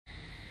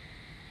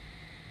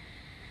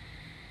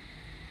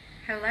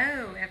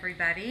Hello,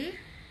 everybody.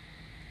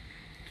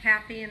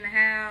 Kathy in the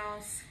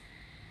house,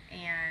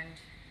 and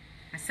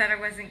I said I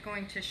wasn't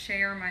going to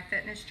share my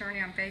fitness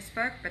journey on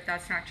Facebook, but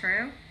that's not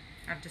true.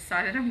 I've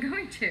decided I'm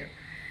going to.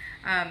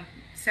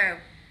 So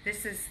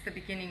this is the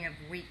beginning of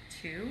week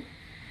 2,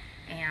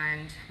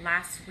 and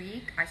last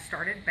week I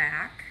started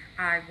back.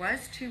 I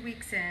was 2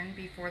 weeks in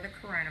before the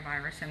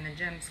coronavirus and the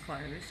gyms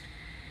closed,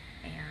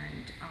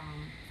 and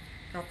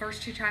the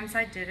first 2 times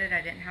I did it,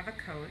 I didn't have a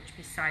coach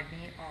beside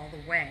me all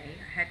the way.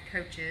 I had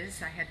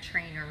coaches, I had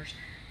trainers,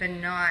 but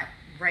not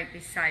right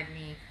beside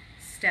me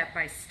step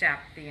by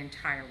step the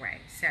entire way.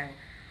 So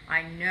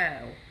I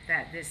know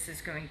that this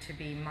is going to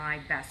be my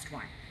best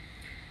one.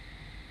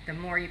 The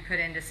more you put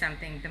into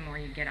something, the more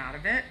you get out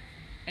of it.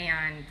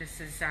 And this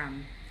is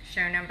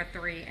show number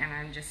 3, and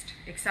I'm just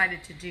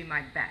excited to do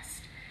my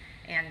best.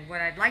 And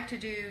what I'd like to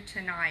do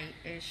tonight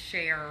is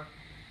share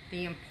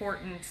the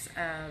importance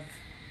of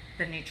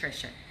the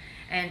nutrition.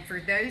 And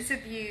for those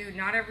of you,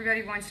 not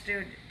everybody wants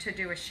to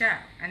do a show,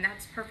 and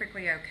that's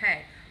perfectly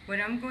okay. What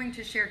I'm going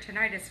to share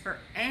tonight is for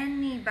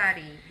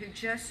anybody who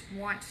just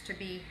wants to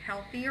be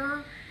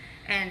healthier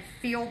and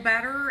feel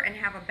better and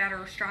have a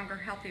better, stronger,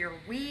 healthier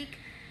week,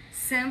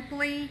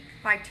 simply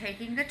by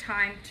taking the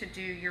time to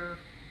do your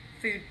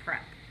food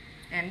prep.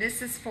 And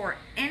this is for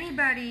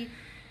anybody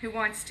who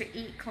wants to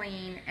eat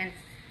clean and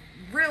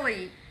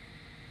really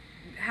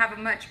have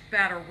a much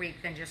better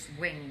week than just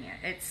winging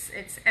it.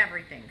 It's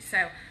everything.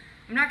 So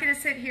I'm not going to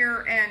sit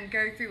here and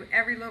go through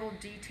every little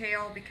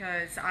detail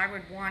because I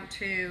would want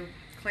to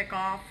click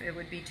off. It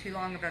would be too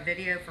long of a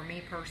video for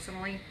me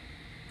personally.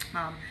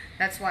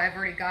 That's why I've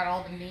already got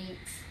all the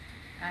meats.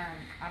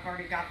 I've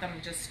already got them.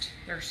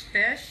 There's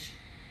fish.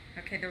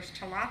 Okay, there's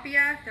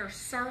tilapia, there's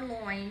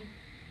sirloin,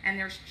 and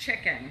there's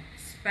chicken.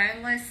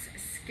 Boneless,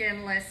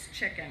 skinless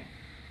chicken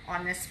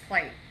on this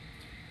plate.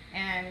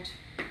 And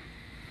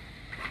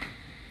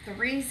the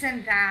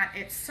reason that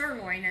it's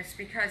sirloin is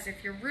because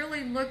if you're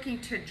really looking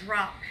to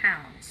drop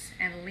pounds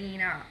and lean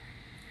up,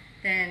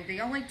 then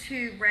the only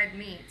 2 red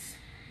meats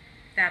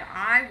that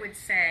I would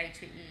say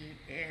to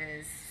eat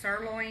is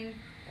sirloin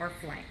or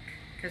flank,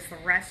 because the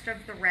rest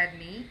of the red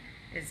meat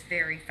is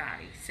very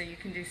fatty. So you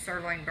can do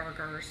sirloin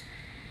burgers,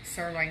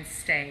 sirloin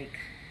steak,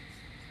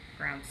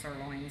 ground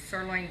sirloin,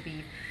 sirloin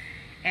beef.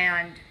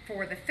 And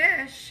for the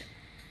fish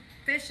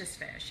is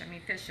fish. I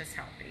mean, fish is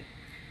healthy.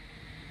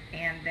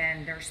 And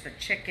then there's the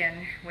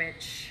chicken,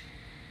 which,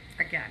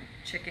 again,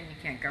 chicken, you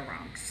can't go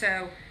wrong.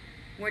 So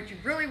what you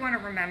really want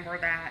to remember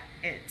that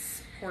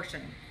it's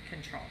portion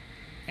control.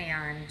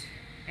 And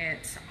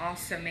it's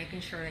also making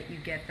sure that you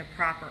get the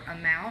proper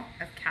amount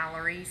of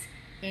calories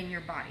in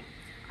your body.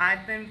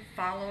 I've been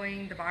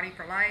following the Body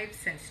for Life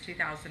since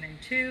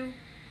 2002.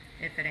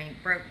 If it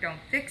ain't broke, don't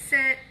fix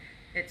it.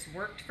 It's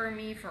worked for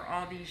me for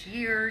all these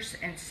years,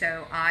 and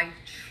so I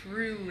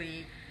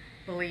truly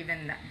believe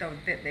in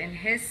that, in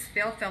his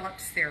Phil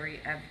Phillips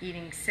theory of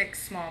eating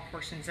 6 small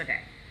portions a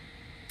day.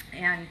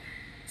 And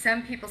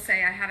some people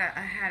say, I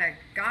had a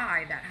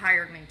guy that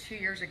hired me 2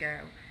 years ago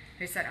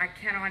who said I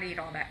cannot eat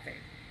all that food.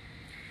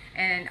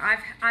 And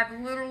I've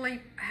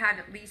literally had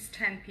at least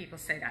 10 people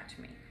say that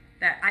to me,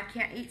 that I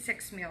can't eat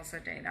 6 meals a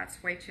day.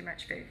 That's way too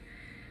much food.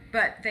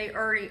 But they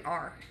already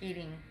are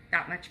eating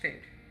that much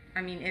food.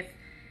 I mean, if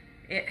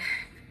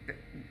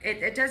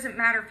it doesn't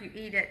matter if you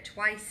eat it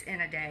twice in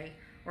a day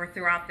or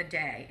throughout the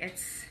day.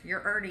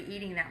 You're already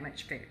eating that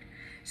much food.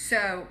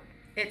 So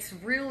it's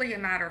really a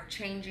matter of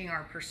changing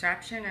our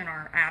perception and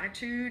our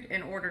attitude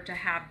in order to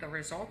have the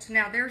results.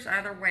 Now, there's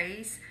other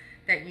ways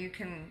that you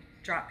can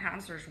drop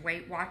pounds. There's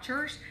Weight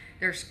Watchers,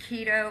 there's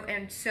keto.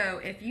 And so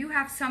if you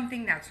have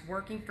something that's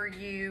working for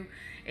you,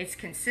 it's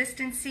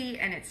consistency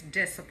and it's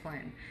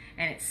discipline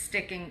and it's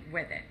sticking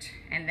with it.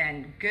 And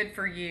then good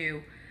for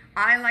you.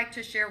 I like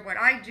to share what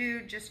I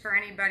do just for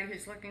anybody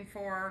who's looking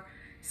for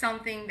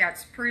something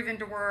that's proven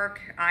to work.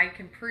 I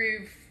can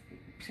prove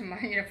to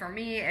my, for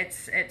me,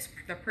 it's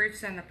the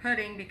proof's in the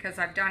pudding because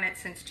I've done it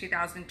since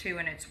 2002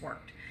 and it's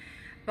worked.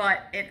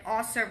 But it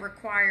also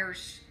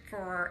requires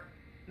for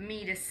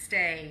me to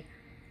stay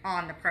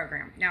on the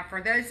program. Now,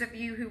 for those of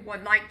you who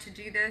would like to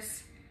do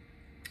this,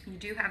 you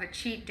do have a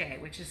cheat day,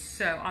 which is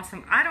so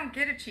awesome. I don't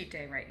get a cheat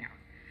day right now.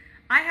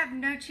 I have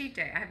no cheat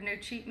day. I have no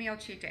cheat meal,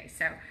 cheat day.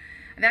 So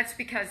that's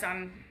because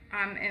I'm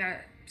in a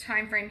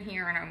time frame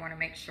here and I want to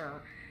make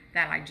sure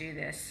that I do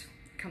this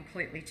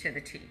completely to the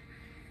T.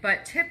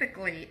 But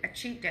typically a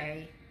cheat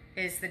day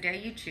is the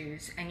day you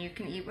choose and you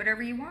can eat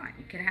whatever you want.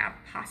 You can have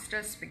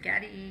pasta,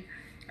 spaghetti,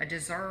 a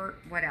dessert,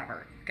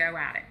 whatever. Go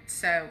at it.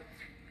 So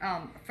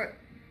for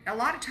a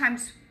lot of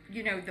times,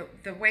 you know,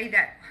 the way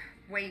that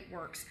weight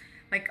works,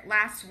 like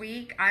last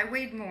week I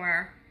weighed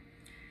more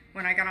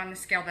when I got on the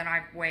scale than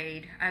I've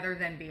weighed other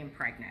than being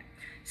pregnant.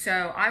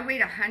 So I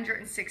weighed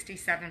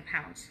 167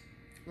 pounds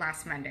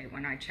last Monday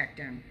when I checked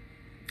in.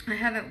 I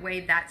haven't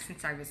weighed that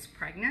since I was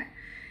pregnant,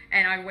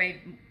 and I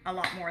weighed a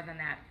lot more than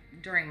that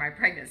during my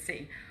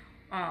pregnancy.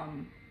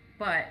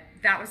 But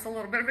that was a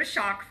little bit of a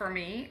shock for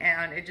me,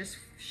 and it just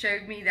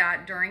showed me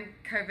that during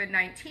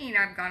COVID-19,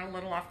 I've gone a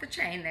little off the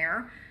chain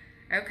there.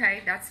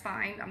 Okay, that's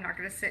fine. I'm not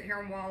going to sit here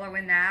and wallow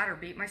in that or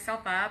beat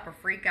myself up or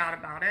freak out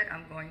about it.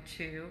 I'm going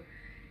to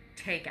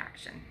take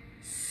action.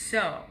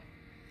 So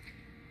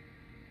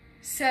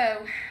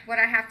what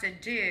I have to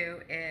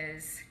do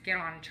is get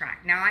on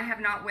track. Now, I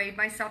have not weighed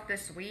myself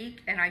this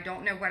week, and I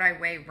don't know what I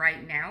weigh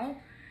right now.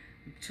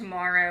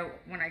 Tomorrow,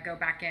 when I go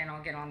back in,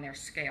 I'll get on their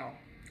scale.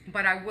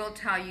 But I will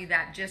tell you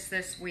that just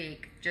this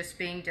week, just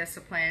being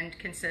disciplined,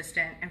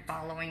 consistent, and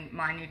following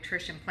my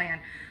nutrition plan,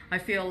 I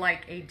feel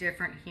like a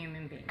different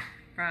human being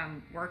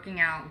from working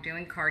out,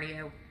 doing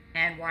cardio,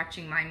 and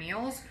watching my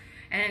meals.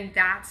 And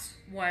that's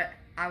what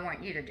I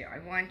want you to do. I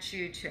want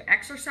you to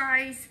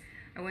exercise.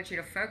 I want you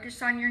to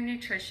focus on your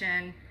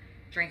nutrition,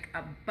 drink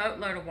a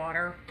boatload of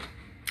water.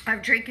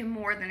 I've drinking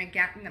more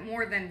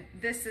than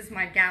this is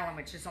my gallon,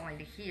 which is only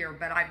to here,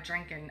 but I've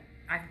drank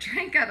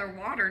other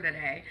water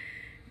today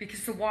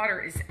because the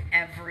water is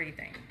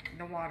everything.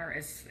 The water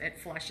it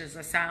flushes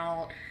us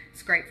out.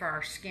 It's great for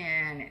our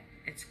skin.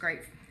 It's great.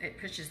 It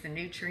pushes the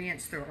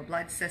nutrients through our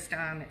blood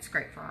system. It's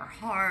great for our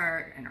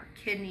heart and our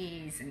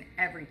kidneys and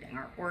everything,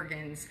 our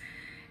organs.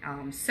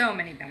 So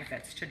many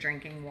benefits to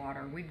drinking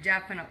water. We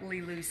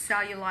definitely lose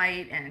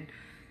cellulite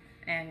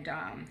and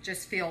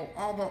just feel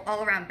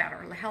all around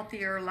better,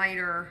 healthier,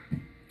 lighter.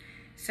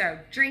 So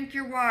drink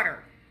your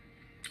water.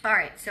 All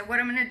right, so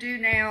what I'm going to do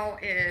now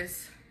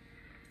is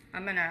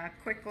I'm going to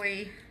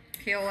quickly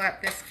peel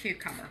up this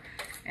cucumber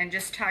and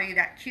just tell you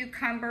that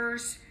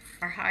cucumbers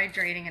are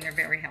hydrating and they're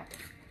very healthy.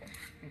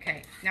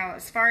 Okay, now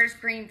as far as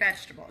green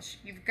vegetables,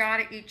 you've got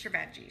to eat your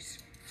veggies.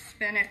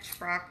 Spinach,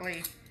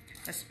 broccoli,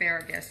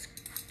 asparagus,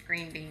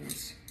 green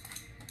beans.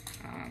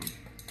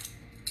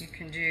 You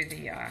can do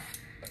the, I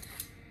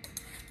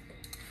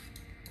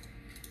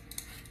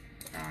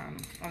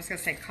was going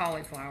to say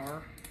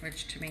cauliflower,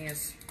 which to me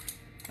is,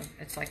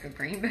 it's like a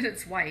green, but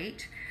it's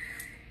white.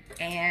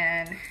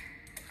 And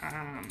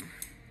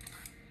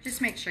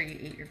just make sure you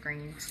eat your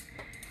greens.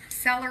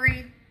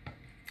 Celery.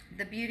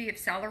 The beauty of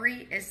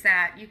celery is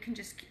that you can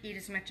just eat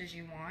as much as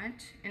you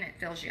want and it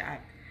fills you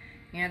up.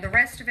 You know, the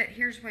rest of it,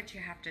 here's what you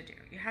have to do.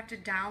 You have to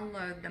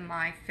download the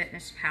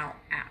MyFitnessPal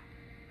app.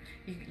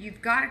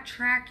 You've got to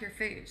track your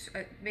foods.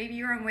 Maybe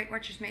you're on Weight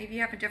Watchers, maybe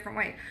you have a different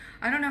weight.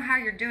 I don't know how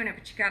you're doing it,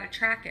 but you got to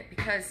track it,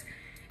 because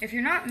if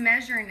you're not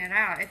measuring it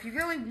out, if you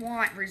really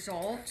want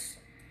results,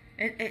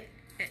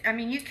 I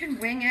mean, you can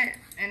wing it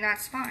and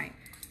that's fine.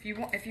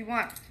 If you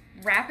want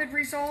rapid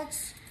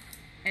results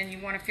and you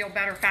want to feel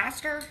better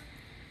faster,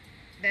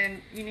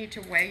 then you need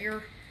to weigh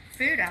your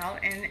food out,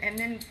 and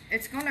then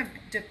it's going to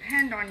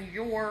depend on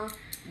your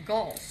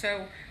goal.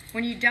 So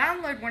when you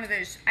download one of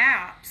those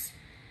apps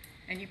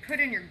and you put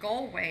in your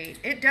goal weight,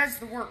 it does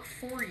the work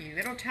for you.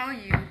 It'll tell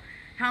you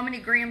how many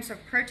grams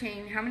of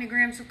protein, how many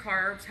grams of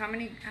carbs, how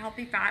many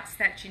healthy fats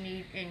that you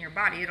need in your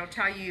body. It'll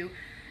tell you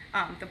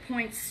the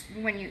points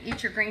when you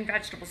eat your green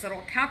vegetables.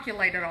 It'll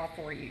calculate it all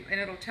for you, and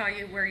it'll tell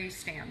you where you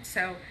stand.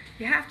 So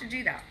you have to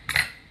do that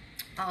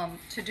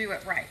to do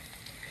it right.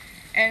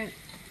 And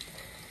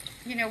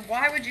you know,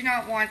 why would you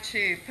not want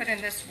to put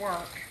in this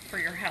work for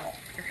your health?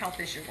 Your health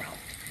is your wealth.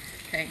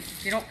 Okay?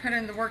 If you don't put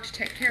in the work to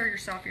take care of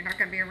yourself, you're not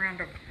going to be around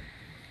to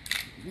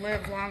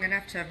live long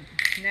enough to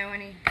know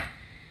any,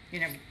 you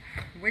know,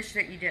 wish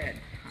that you did.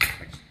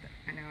 Which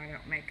I know I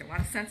don't make a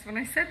lot of sense when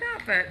I said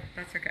that, but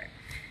that's okay.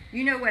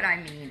 You know what I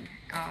mean.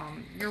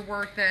 You're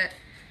worth it.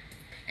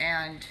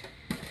 And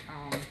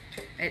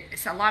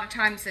it's a lot of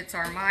times it's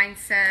our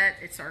mindset,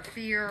 it's our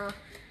fear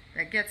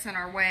that gets in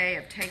our way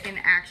of taking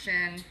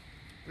action.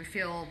 We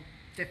feel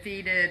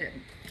defeated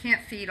and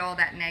can't feed all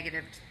that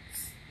negative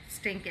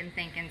stinking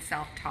thinking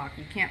self-talk.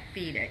 You can't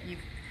feed it.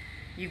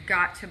 You've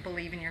got to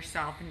believe in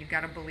yourself, and you've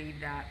got to believe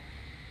that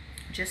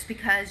just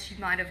because you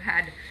might have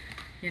had,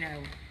 you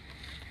know,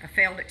 a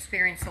failed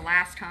experience the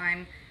last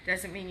time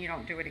doesn't mean you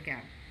don't do it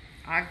again.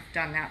 I've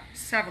done that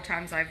several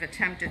times. I've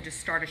attempted to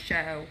start a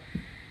show,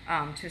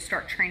 to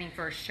start training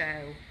for a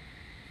show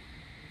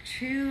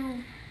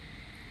 2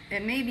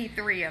 and maybe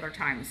 3 other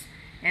times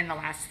in the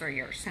last 3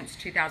 years, since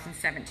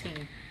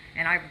 2017.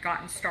 And I've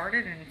gotten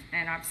started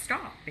and I've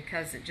stopped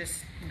because it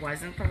just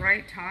wasn't the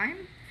right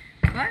time.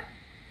 But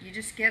you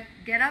just get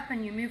up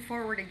and you move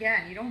forward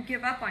again. You don't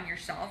give up on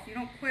yourself. You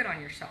don't quit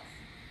on yourself.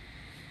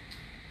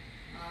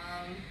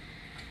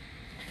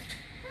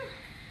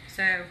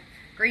 So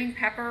green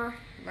pepper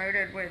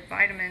loaded with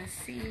vitamin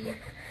C,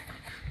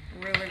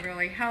 really,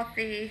 really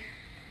healthy.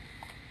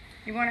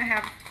 You want to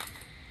have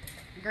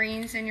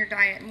greens in your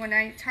diet. And when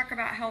I talk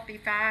about healthy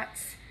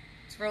fats,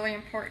 it's really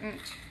important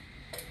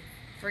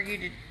for you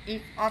to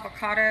eat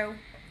avocado.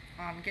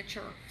 Get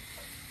your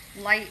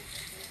light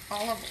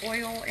olive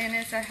oil in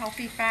as a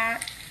healthy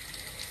fat.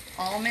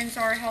 Almonds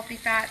are a healthy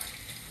fat.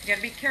 You got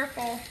to be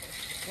careful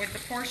with the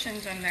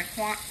portions and the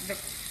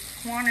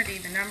quantity,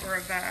 the number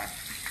of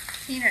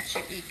peanuts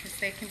you eat, because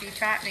they can be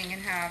fattening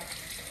and have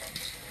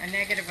a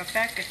negative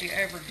effect if you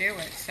overdo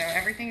it. So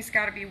everything's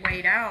got to be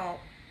weighed out.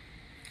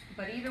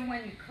 But even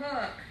when you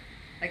cook,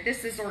 like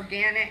this is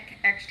organic,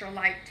 extra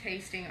light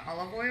tasting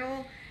olive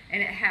oil,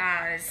 and it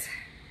has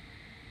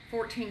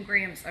 14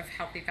 grams of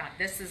healthy fat.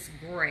 This is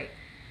great.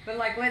 But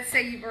like, let's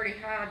say you've already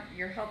had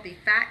your healthy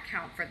fat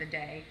count for the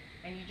day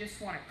and you just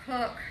want to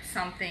cook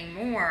something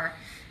more.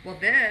 Well,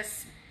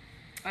 this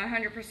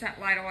 100%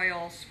 light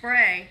oil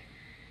spray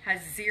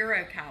has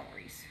 0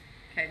 calories.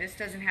 Okay, this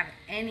doesn't have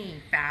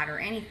any fat or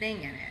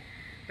anything in it,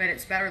 but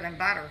it's better than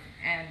butter,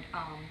 and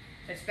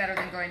it's better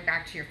than going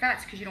back to your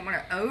fats because you don't want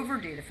to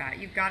overdo the fat.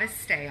 You've got to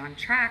stay on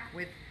track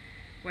with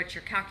what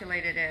your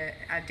calculated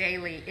a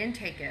daily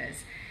intake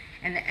is.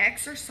 And the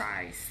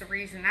exercise, the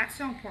reason that's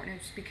so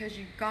important is because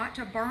you've got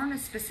to burn a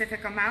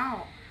specific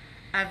amount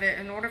of it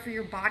in order for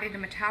your body to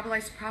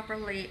metabolize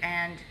properly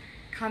and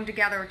come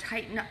together,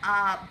 tighten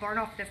up, burn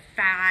off the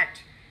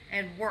fat,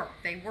 and work.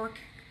 They work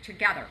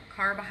together.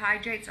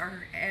 Carbohydrates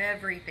are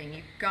everything.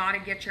 You've got to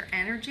get your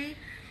energy.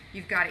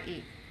 You've got to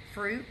eat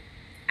fruit,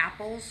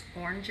 apples,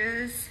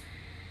 oranges.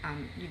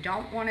 You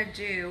don't want to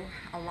do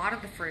a lot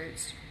of the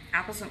fruits.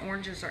 Apples and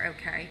oranges are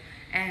okay.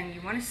 And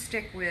you want to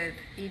stick with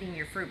eating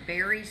your fruit.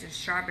 Berries and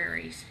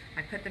strawberries,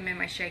 I put them in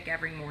my shake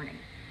every morning.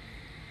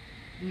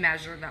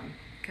 Measure them,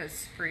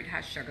 because fruit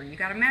has sugar. You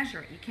got to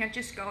measure it. You can't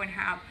just go and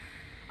have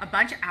a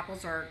bunch of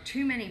apples or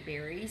too many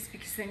berries,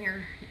 because then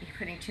you're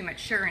putting too much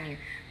sugar in you.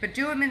 But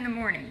do them in the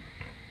morning.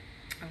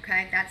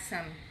 Okay, that's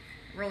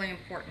really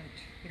important.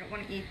 You don't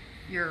want to eat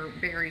your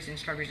berries and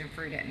strawberries and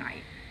fruit at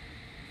night.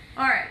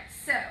 All right,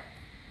 so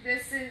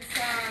this is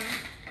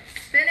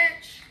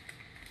spinach.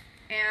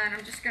 And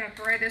I'm just going to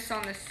throw this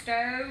on the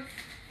stove,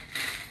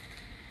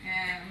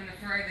 and I'm going to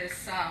throw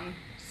this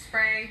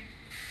spray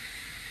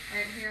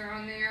right here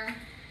on there.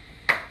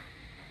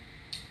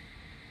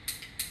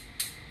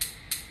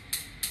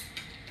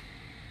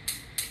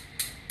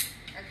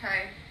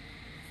 Okay,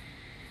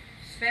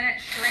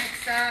 spinach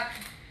shrinks up.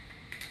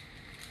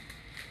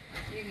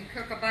 You can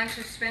cook a bunch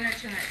of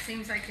spinach and it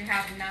seems like you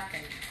have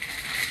nothing.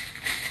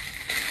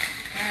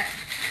 But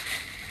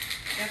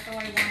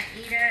definitely want to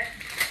eat it.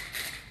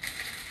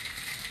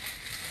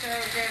 So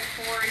good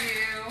for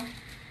you.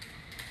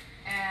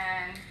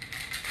 And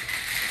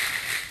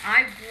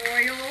I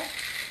broil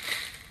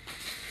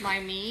my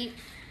meat,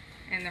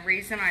 and the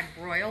reason I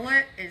broil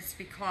it is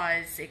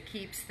because it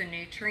keeps the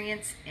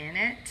nutrients in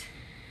it.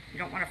 You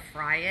don't want to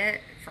fry it.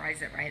 It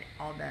fries it right,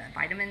 all the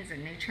vitamins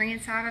and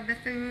nutrients out of the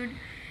food,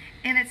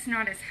 and it's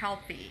not as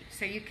healthy.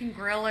 So you can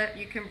grill it,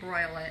 you can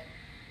broil it.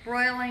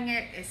 Broiling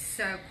it is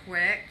so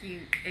quick,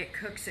 it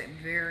cooks it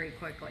very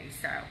quickly.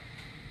 So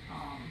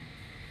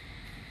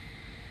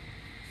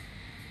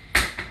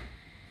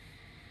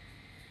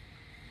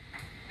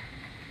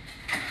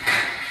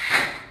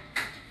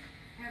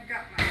I've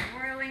got my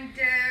broiling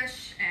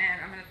dish,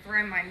 and I'm going to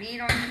throw my meat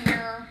on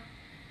here,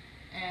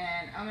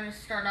 and I'm going to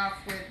start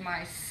off with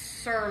my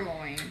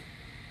sirloin,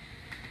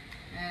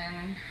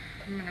 and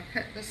I'm going to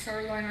put the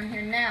sirloin on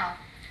here now.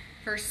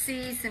 For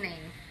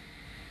seasoning,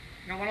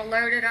 you don't want to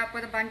load it up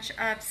with a bunch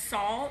of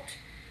salt.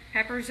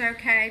 Pepper's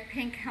okay.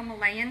 Pink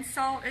Himalayan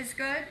salt is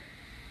good.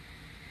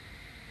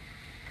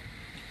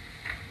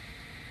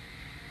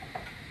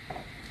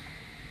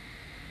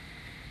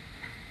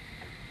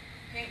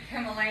 Pink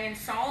Himalayan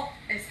salt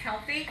is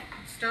healthy.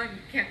 Still, you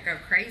can't go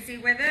crazy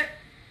with it,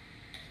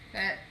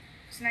 but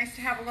it's nice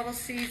to have a little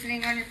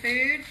seasoning on your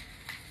food.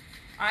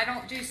 I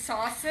don't do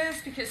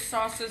sauces because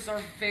sauces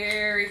are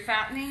very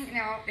fattening.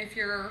 Now, if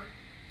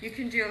you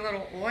can do a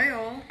little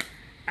oil.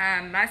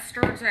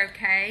 Mustard's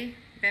okay.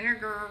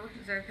 Vinegar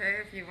is okay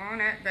if you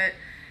want it, but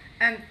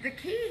the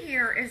key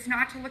here is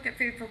not to look at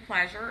food for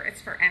pleasure.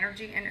 It's for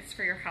energy, and it's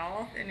for your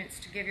health, and it's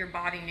to give your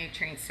body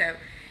nutrients. So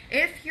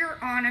if you're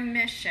on a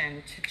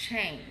mission to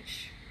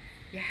change,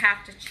 you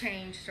have to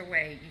change the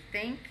way you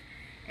think,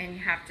 and you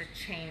have to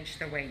change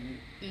the way you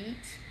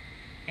eat,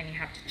 and you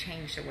have to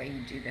change the way you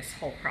do this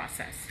whole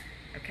process.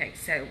 Okay,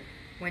 so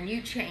when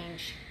you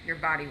change, your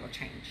body will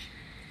change.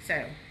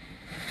 So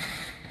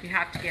you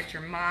have to get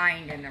your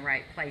mind in the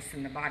right place,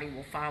 and the body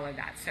will follow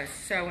that. So it's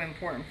so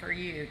important for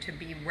you to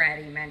be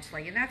ready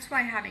mentally. And that's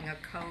why having a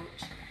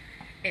coach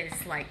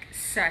is like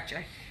such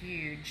a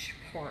huge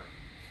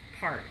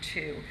part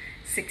to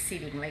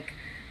succeeding. Like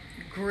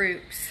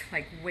groups,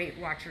 like Weight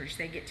Watchers,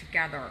 they get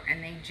together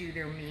and they do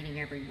their meeting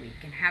every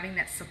week. And having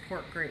that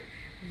support group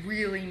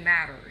really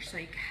matters.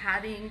 Like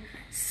having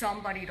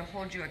somebody to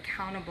hold you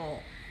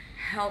accountable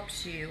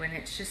helps you, and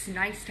it's just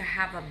nice to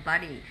have a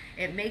buddy.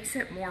 It makes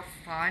it more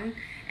fun,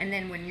 and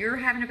then when you're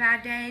having a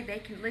bad day, they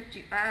can lift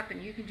you up,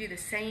 and you can do the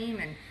same.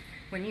 And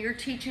when you're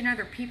teaching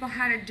other people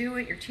how to do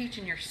it, you're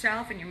teaching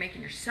yourself, and you're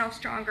making yourself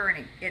stronger,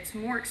 and it's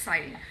more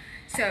exciting.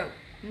 So,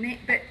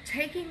 but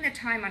taking the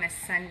time on a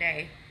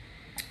Sunday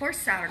or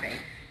Saturday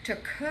to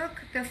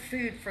cook the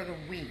food for the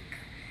week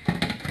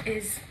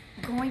is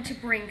going to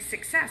bring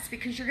success,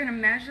 because you're going to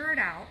measure it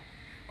out.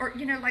 Or,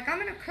 you know, like I'm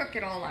going to cook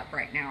it all up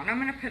right now, and I'm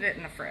going to put it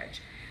in the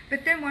fridge.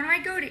 But then when I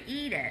go to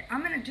eat it, I'm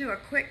going to do a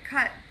quick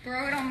cut,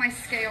 throw it on my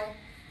scale.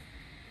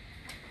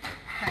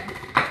 Okay.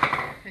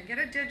 And get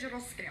a digital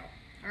scale.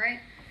 All right.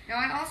 Now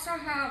I also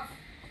have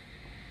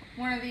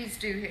one of these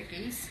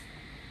doohickeys.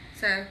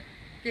 So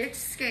get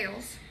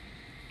scales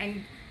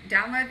and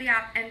download the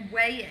app and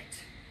weigh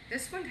it.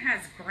 This one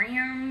has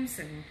grams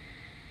and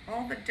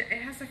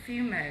it has a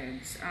few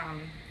modes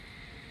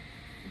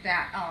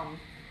that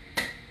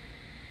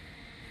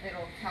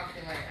it'll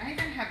calculate. I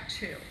even have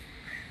 2.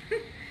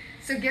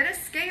 So get a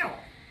scale,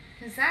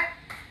 because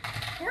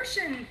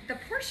the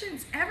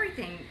portion's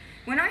everything.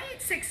 When I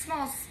eat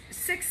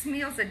 6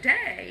 meals a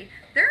day,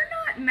 they're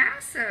not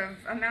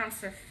massive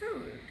amounts of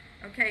food,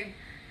 okay?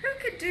 Who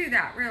could do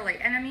that, really?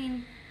 And I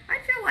mean,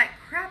 I'd feel like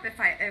crap if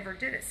I ever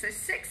did it. So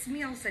 6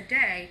 meals a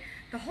day,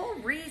 the whole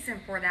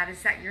reason for that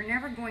is that you're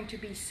never going to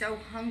be so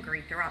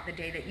hungry throughout the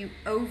day that you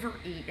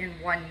overeat in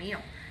one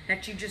meal,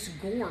 that you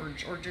just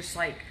gorge or just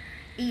like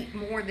eat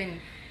more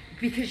than,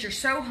 because you're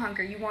so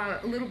hungry, you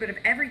want a little bit of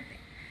everything.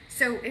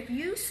 So if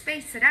you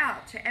space it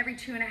out to every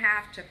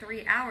 2.5 to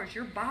 3 hours,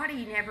 your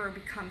body never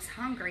becomes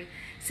hungry.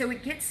 So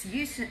it gets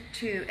used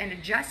to and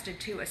adjusted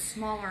to a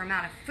smaller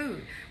amount of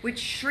food, which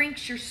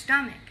shrinks your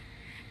stomach.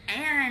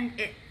 And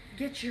it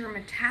gets your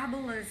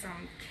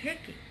metabolism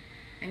kicking.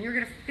 And you're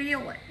going to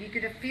feel it. You're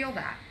going to feel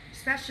that,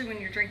 especially when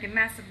you're drinking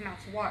massive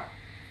amounts of water.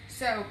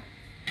 So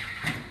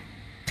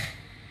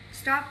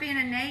stop being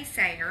a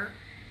naysayer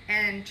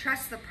and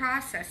trust the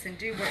process and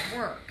do what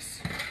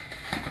works.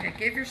 Okay,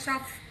 give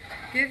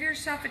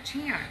yourself a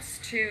chance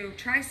to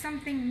try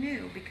something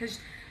new, because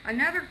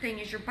another thing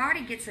is your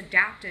body gets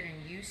adapted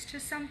and used to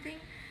something,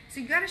 so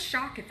you got to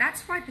shock it.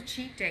 That's why the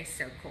cheat day is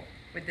so cool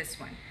with this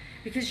one,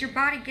 because your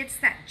body gets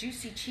that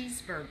juicy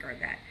cheeseburger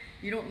that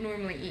you don't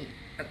normally eat,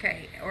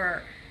 okay?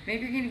 Or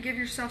maybe you're going to give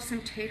yourself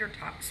some tater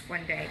tots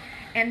one day,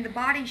 and the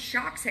body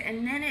shocks it,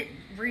 and then it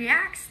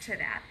reacts to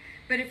that.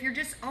 But if you're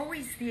just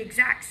always the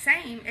exact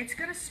same, it's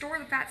going to store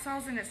the fat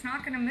cells and it's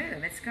not going to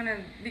move. It's going to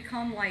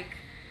become like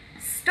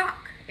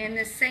stuck in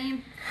the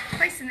same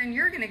place, and then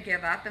you're going to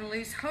give up and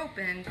lose hope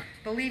in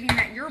believing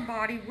that your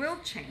body will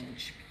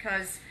change,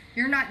 because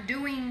you're not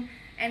doing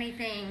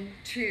anything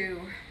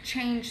to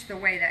change the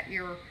way that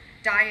you're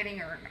dieting,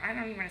 or I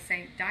don't even want to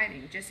say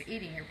dieting, just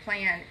eating your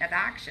plan of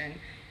action.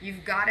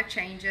 You've got to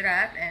change it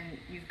up, and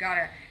you've got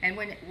to, and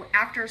when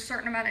after a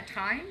certain amount of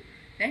time,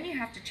 then you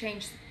have to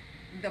change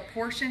the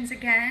portions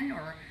again,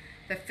 or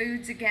the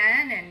foods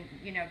again, and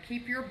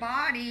keep your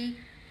body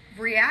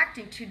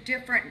reacting to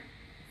different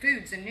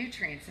foods and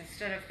nutrients,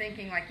 instead of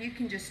thinking like you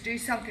can just do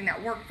something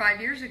that worked 5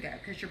 years ago,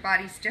 because your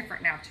body's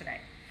different now today.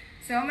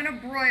 So I'm going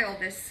to broil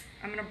this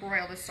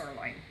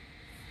sirloin.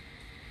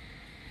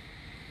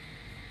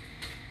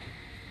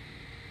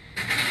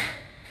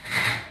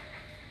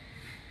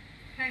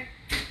 Okay.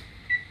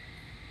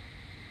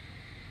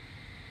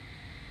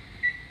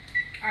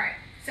 Alright,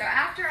 so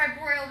after I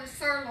broil the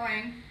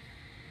sirloin,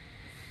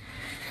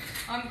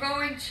 I'm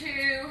going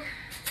to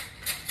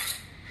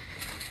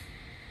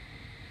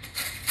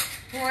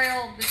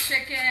broil the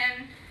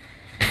chicken,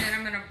 and then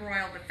I'm going to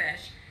broil the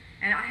fish.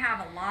 And I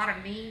have a lot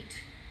of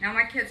meat. Now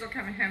my kids are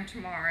coming home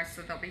tomorrow,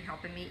 so they'll be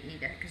helping me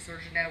eat it, because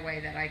there's no way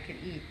that I could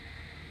eat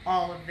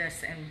all of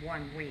this in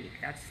 1 week.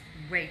 That's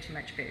way too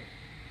much food.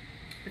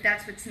 But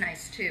that's what's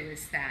nice too,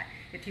 is that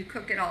if you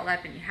cook it all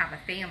up and you have a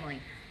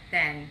family,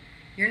 then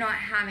you're not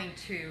having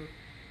to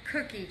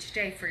cook each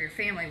day for your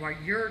family while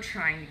you're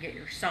trying to get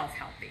yourself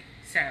healthy.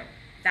 So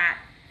that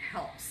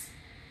helps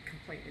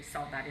completely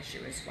solve that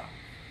issue as well.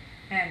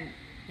 And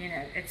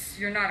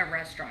you're not a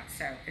restaurant,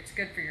 so it's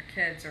good for your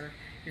kids or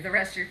the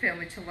rest of your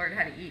family to learn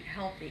how to eat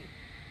healthy.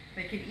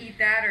 They could eat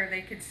that, or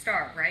they could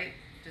starve, right?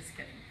 Just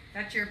kidding.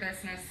 That's your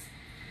business.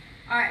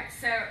 All right,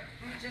 so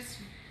let me just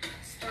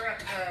stir up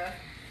the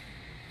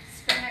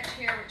spinach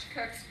here, which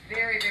cooks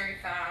very, very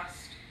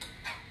fast.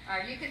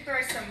 You can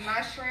throw some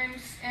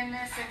mushrooms in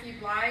this if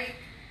you'd like.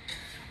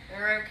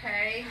 They're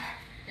okay.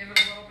 Give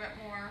it a little bit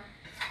more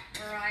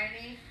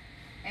variety.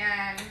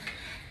 And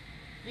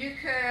you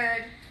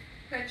could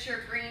put your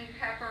green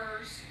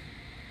peppers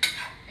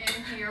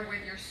in here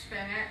with your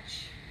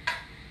spinach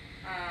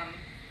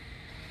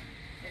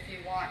if you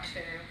want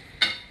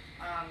to.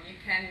 You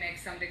can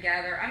mix them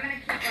together. I'm going to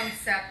keep them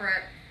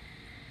separate.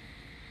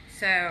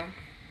 So,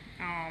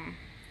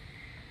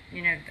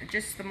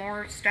 just the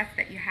more stuff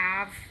that you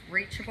have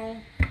reachable,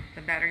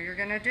 the better you're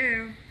going to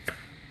do.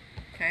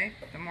 Okay?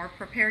 The more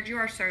prepared you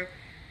are. So,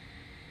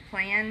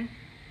 plan.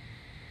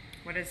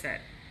 What is it?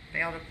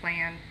 Fail to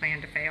plan,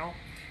 plan to fail.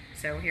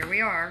 So here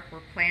we are. We're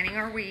planning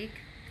our week.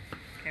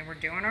 Okay, we're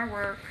doing our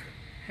work,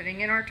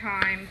 putting in our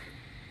time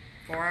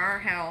for our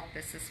health.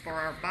 This is for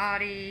our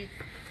body.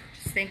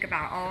 Just think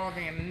about all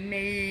the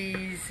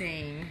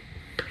amazing,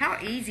 how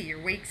easy your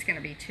week's going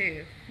to be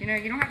too. You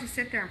don't have to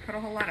sit there and put a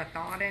whole lot of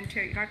thought into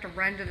it. You don't have to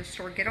run to the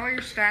store, get all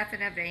your stuff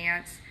in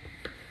advance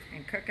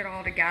and cook it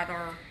all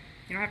together.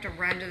 You don't have to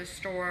run to the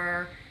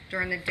store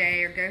during the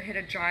day or go hit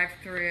a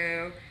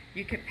drive-through.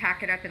 You could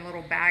pack it up in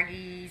little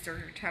baggies or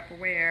your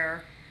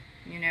Tupperware,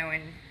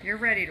 and you're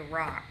ready to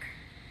rock.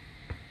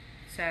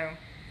 So,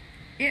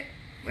 we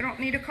don't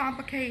need to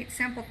complicate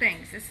simple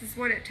things. This is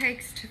what it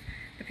takes to,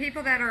 the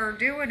people that are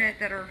doing it,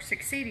 that are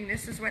succeeding,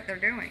 this is what they're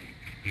doing.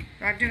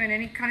 They're not doing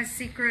any kind of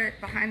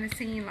secret behind the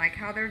scene, like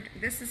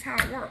this is how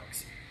it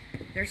works.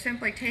 They're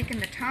simply taking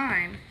the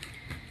time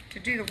to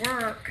do the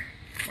work,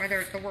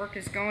 whether the work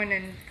is going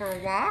in for a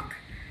walk,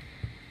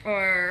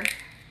 or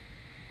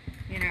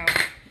you know,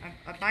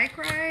 a bike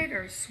ride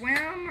or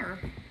swim or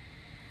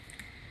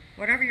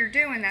whatever you're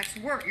doing, that's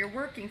work. You're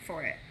working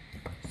for it.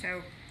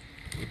 So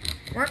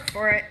work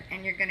for it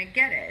and you're going to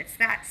get it. It's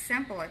that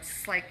simple.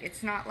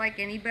 It's not like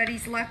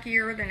anybody's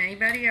luckier than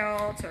anybody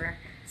else or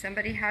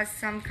somebody has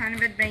some kind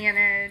of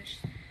advantage.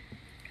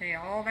 Okay,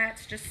 all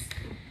that's just,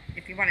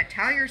 if you want to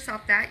tell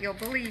yourself that, you'll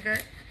believe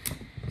it.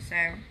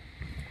 So,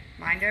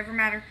 mind over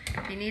matter.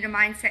 If you need a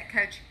mindset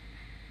coach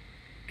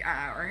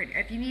or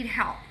if you need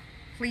help,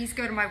 please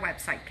go to my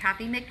website,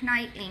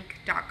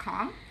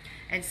 KathyMcKnightinc.com,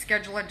 and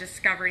schedule a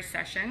discovery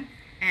session.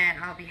 And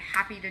I'll be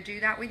happy to do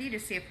that with you to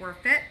see if we're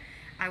fit.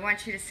 I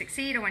want you to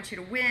succeed. I want you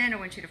to win. I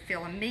want you to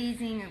feel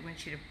amazing. I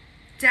want you to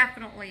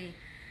definitely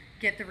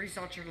get the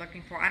results you're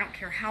looking for. I don't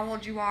care how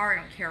old you are. I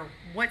don't care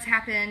what's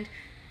happened.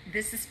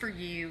 This is for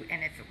you.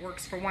 And if it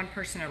works for one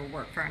person, it'll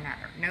work for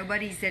another.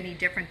 Nobody's any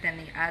different than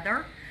the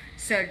other.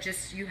 So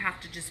you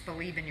have to just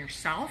believe in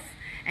yourself.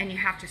 And you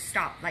have to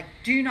stop. Like,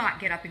 do not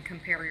get up and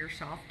compare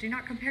yourself. Do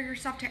not compare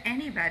yourself to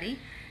anybody.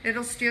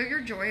 It'll steal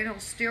your joy. It'll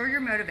steal your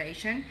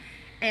motivation.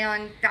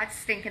 And that's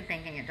stinking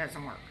thinking. It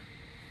doesn't work.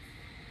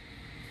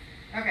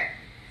 Okay,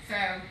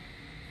 so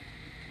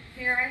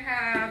here I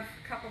have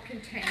a couple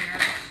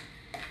containers.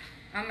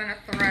 I'm gonna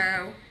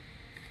throw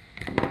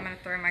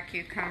my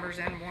cucumbers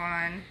in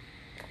one.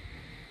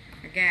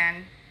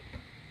 Again,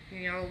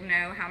 you'll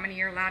know how many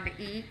you're allowed to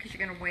eat because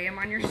you're gonna weigh them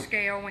on your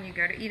scale when you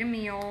go to eat a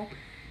meal.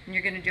 And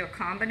you're gonna do a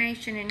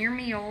combination in your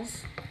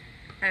meals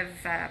of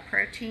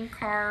protein,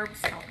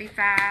 carbs, healthy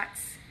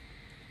fats,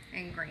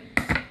 and greens.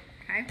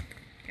 Okay,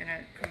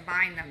 gonna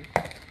combine them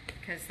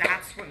because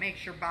that's what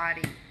makes your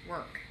body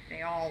work.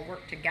 They all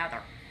work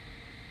together.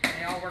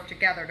 They all work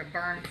together to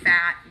burn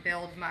fat,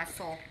 build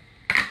muscle,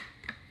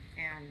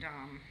 and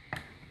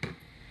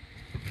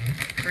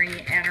bring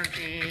you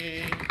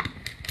energy,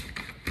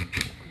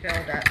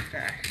 build up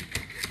the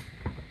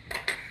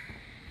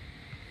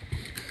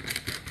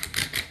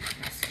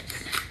muscles.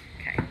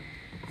 Okay,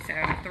 so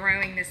I'm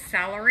throwing this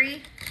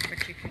celery,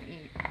 which you can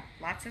eat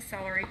lots of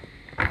celery.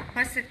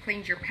 Plus it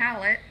cleans your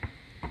palate.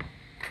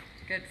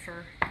 It's good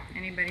for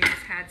anybody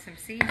who's had some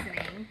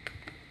seasoning.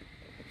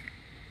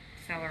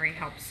 Celery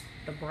helps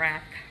the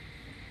breath.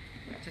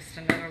 Just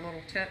another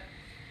little tip.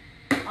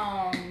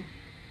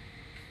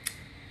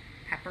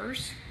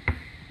 Peppers.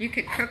 You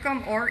could cook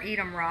them or eat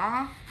them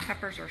raw.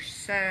 Peppers are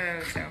so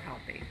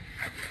healthy.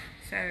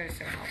 So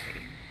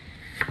healthy.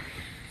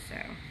 So,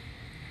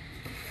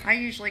 I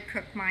usually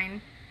cook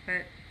mine,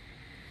 but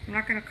I'm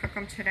not going to cook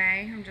them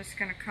today. I'm just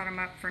going to cut them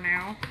up for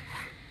now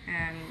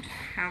and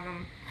have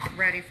them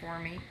ready for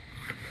me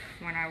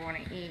when I want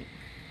to eat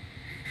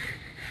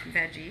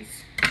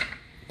veggies.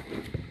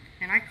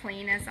 And I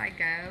clean as I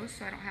go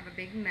so I don't have a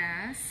big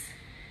mess.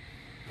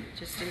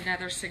 Just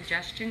another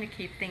suggestion to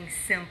keep things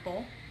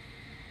simple.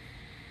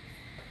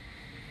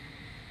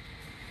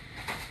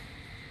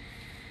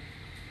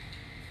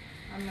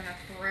 I'm going to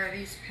throw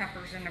these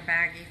peppers in a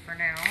baggie for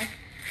now.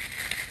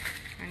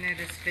 I know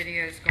this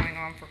video is going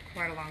on for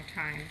quite a long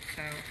time,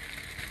 so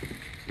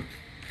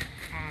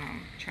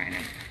I'm trying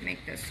to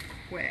make this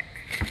quick.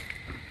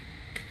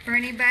 For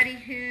anybody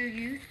who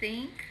you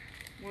think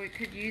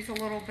could use a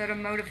little bit of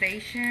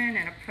motivation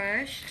and a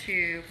push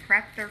to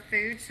prep their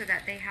food so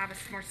that they have a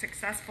more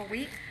successful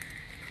week,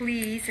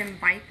 please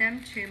invite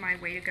them to my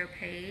Way to Go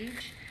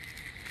page.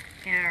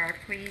 And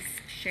please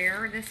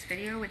share this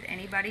video with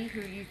anybody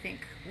who you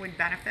think would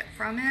benefit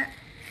from it.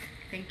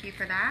 Thank you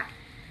for that.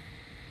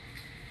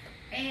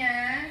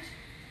 And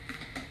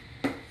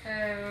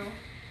so,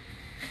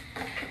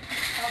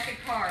 healthy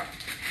carb.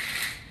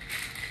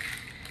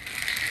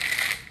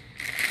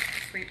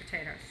 Sweet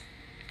potatoes.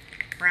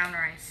 Brown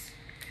rice,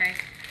 okay?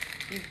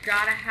 You've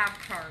got to have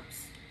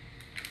carbs.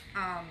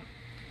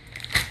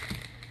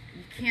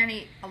 You can't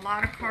eat a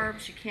lot of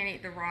carbs. You can't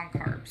eat the wrong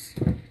carbs.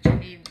 But you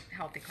need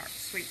healthy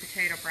carbs. Sweet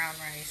potato, brown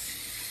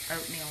rice,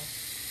 oatmeal,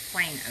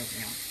 plain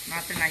oatmeal.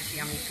 Not the nice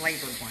yummy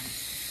flavored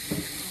ones.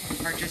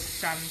 Are just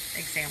some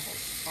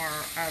examples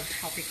of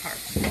healthy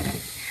carbs. You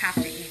have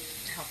to eat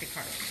healthy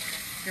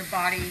carbs. Your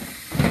body,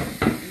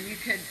 you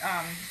could...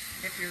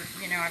 if you're,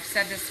 I've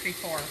said this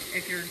before,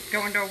 if you're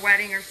going to a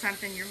wedding or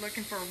something, you're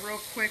looking for a real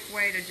quick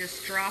way to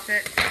just drop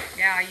it,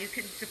 yeah, you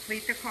could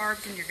deplete the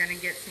carbs and you're going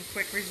to get some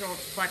quick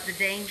results. But the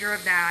danger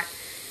of that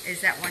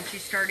is that once you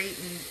start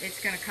eating, it's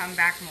going to come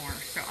back more.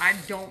 So I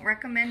don't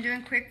recommend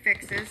doing quick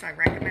fixes. I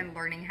recommend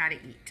learning how to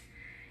eat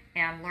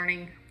and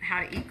learning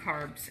how to eat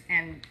carbs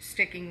and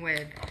sticking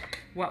with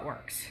what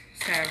works.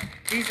 So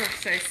these are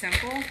so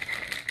simple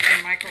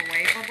and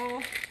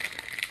microwavable,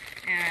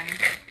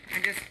 and I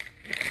just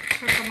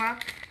cook them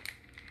up.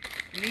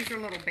 And these are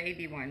little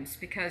baby ones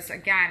because,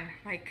 again,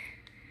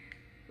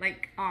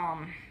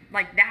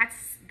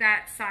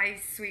 that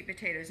size sweet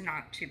potato is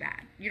not too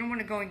bad. You don't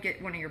want to go and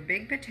get one of your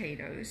big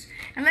potatoes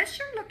unless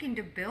you're looking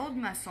to build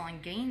muscle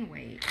and gain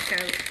weight. So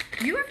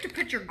you have to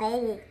put your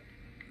goal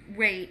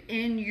weight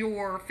in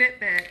your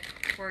Fitbit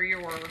or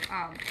your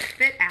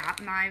Fit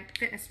app, my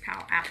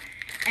FitnessPal app,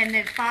 and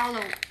then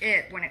follow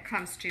it when it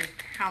comes to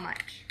how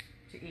much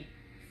to eat.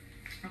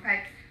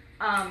 Okay.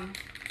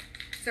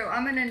 So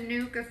I'm going to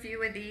nuke a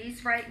few of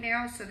these right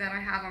now so that I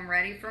have them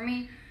ready for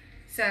me.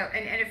 So,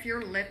 and if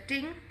you're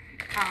lifting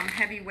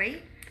heavy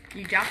weight,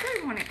 you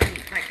definitely want to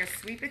eat like a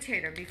sweet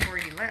potato before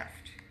you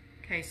lift.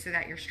 Okay, so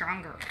that you're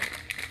stronger.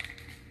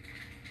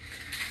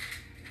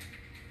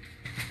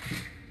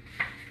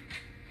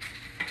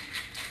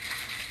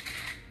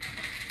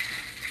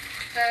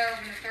 So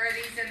I'm going to throw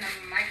these in the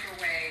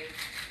microwave.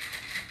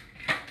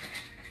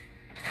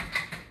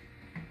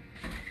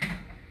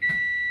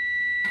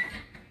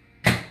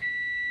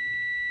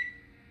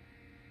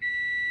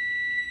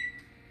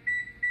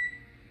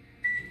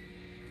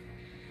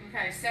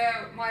 Okay, so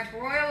my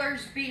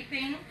broiler's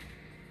beeping.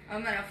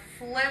 I'm going to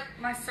flip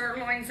my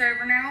sirloins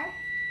over now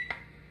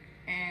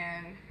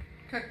and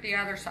cook the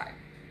other side.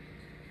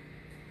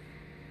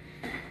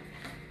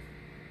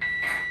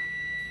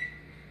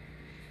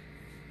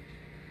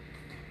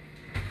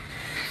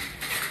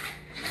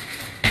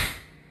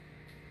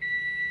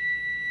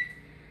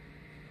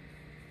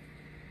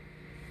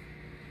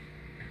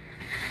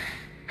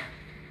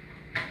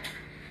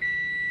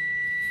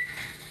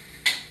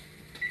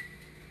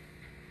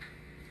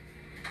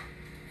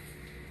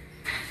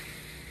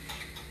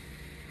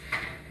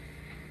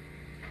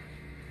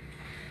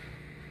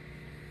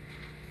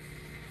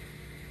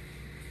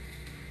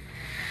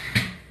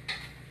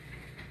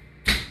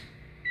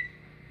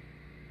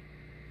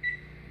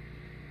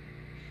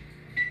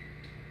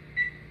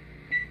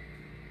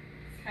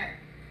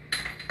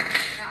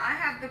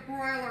 The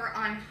broiler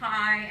on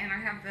high and I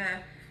have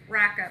the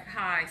rack up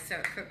high so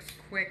it cooks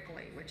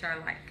quickly, which I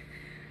like.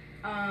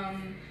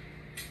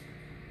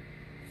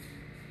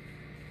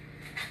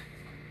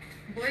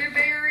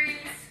 Blueberries,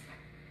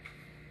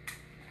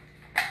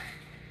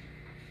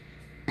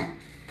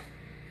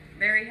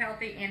 very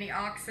healthy,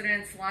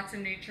 antioxidants, lots of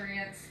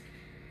nutrients.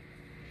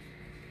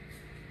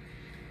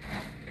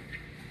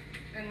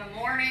 In the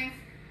morning,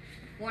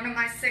 one of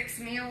my 6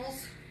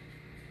 meals,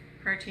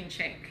 protein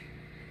shake.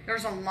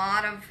 There's a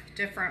lot of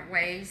different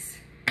ways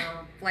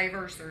or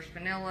flavors. There's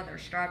vanilla,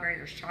 there's strawberry,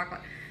 there's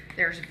chocolate,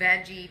 there's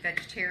veggie,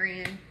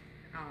 vegetarian,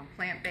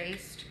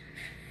 plant-based,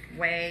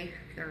 whey,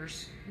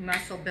 there's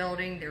muscle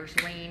building, there's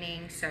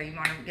leaning. So you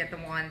want to get the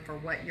one for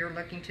what you're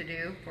looking to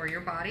do for your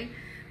body.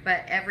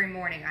 But every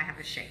morning I have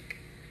a shake.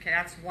 Okay,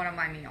 that's one of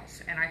my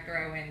meals. And I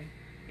throw in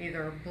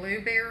either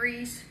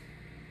blueberries,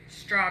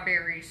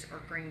 strawberries, or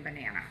green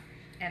banana.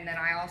 And then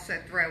I also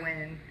throw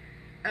in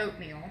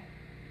oatmeal,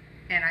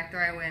 and I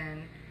throw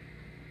in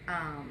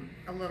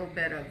a little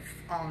bit of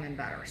almond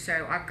butter.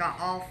 So I've got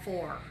all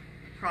 4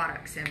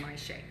 products in my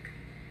shake.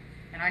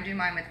 And I do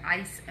mine with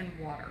ice and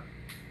water.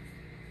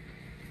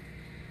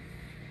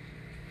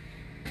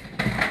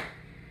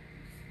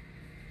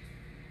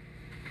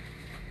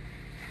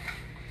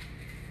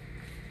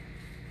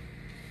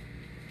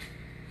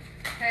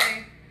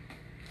 Okay,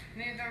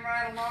 moving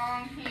right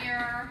along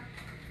here.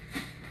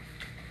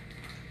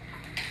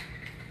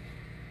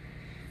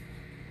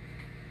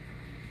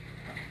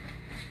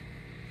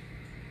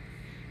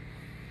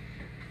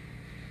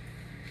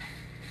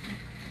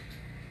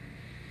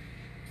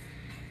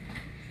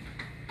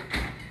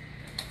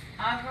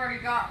 I've already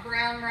got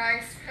brown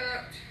rice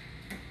cooked.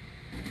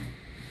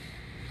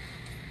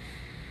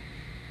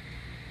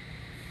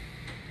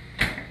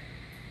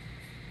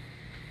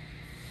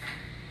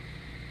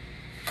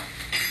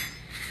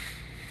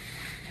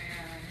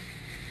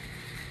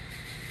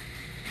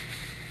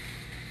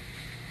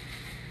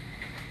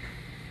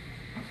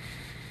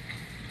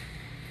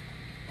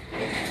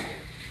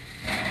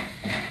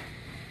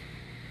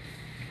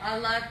 I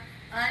love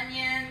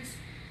onions.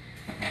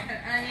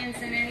 Put onions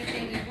in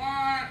anything you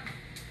want.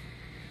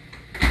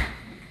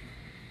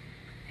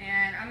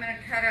 And I'm going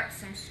to cut up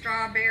some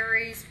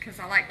strawberries because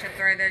I like to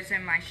throw those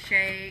in my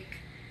shake.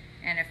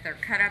 And if they're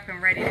cut up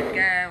and ready to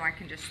go, I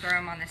can just throw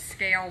them on the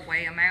scale,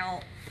 weigh them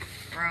out,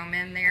 throw them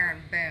in there,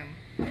 and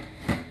boom.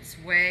 It's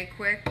way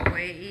quick,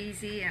 way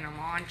easy, and I'm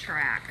on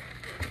track.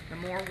 The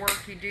more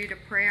work you do to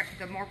prep,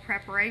 the more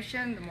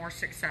preparation, the more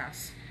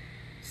success.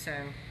 So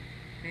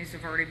these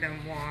have already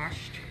been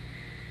washed.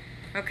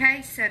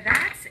 Okay, so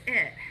that's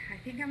it. I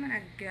think I'm going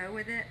to go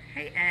with it.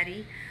 Hey,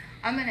 Eddie.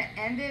 I'm going to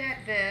end it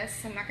at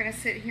this. I'm not going to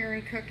sit here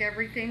and cook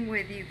everything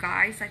with you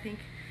guys. I think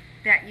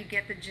that you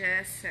get the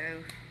gist.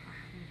 So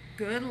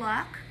good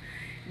luck.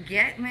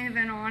 Get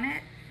moving on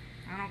it.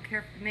 I don't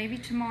care. Maybe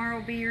tomorrow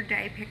will be your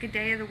day. Pick a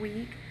day of the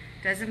week.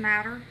 Doesn't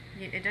matter.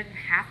 It doesn't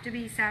have to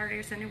be Saturday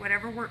or Sunday.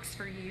 Whatever works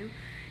for you.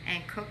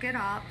 And cook it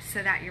up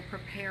so that you're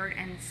prepared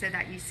and so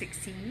that you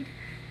succeed.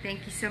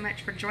 Thank you so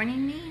much for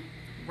joining me.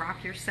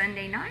 Rock your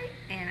Sunday night.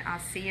 And I'll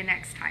see you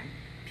next time.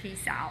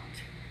 Peace out.